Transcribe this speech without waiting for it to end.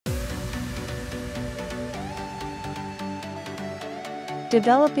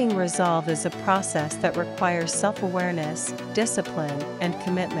Developing resolve is a process that requires self-awareness, discipline, and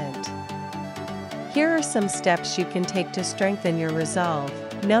commitment. Here are some steps you can take to strengthen your resolve.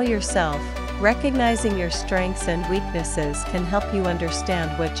 Know yourself. Recognizing your strengths and weaknesses can help you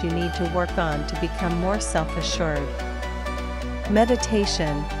understand what you need to work on to become more self-assured.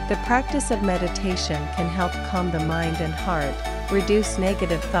 Meditation. The practice of meditation can help calm the mind and heart, reduce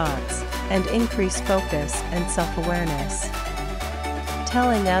negative thoughts, and increase focus and self-awareness.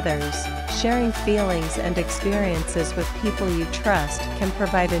 Telling others. Sharing feelings and experiences with people you trust can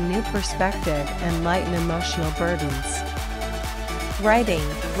provide a new perspective and lighten emotional burdens.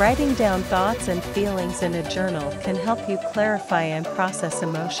 Writing down thoughts and feelings in a journal can help you clarify and process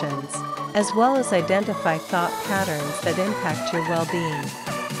emotions, as well as identify thought patterns that impact your well-being.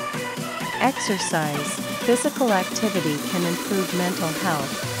 Exercise. Physical activity can improve mental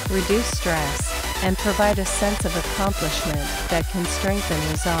health, reduce stress, and provide a sense of accomplishment that can strengthen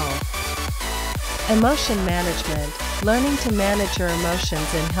resolve. Emotion management. Learning to manage your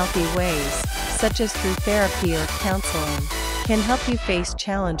emotions in healthy ways, such as through therapy or counseling, can help you face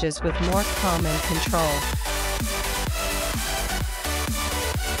challenges with more calm and control.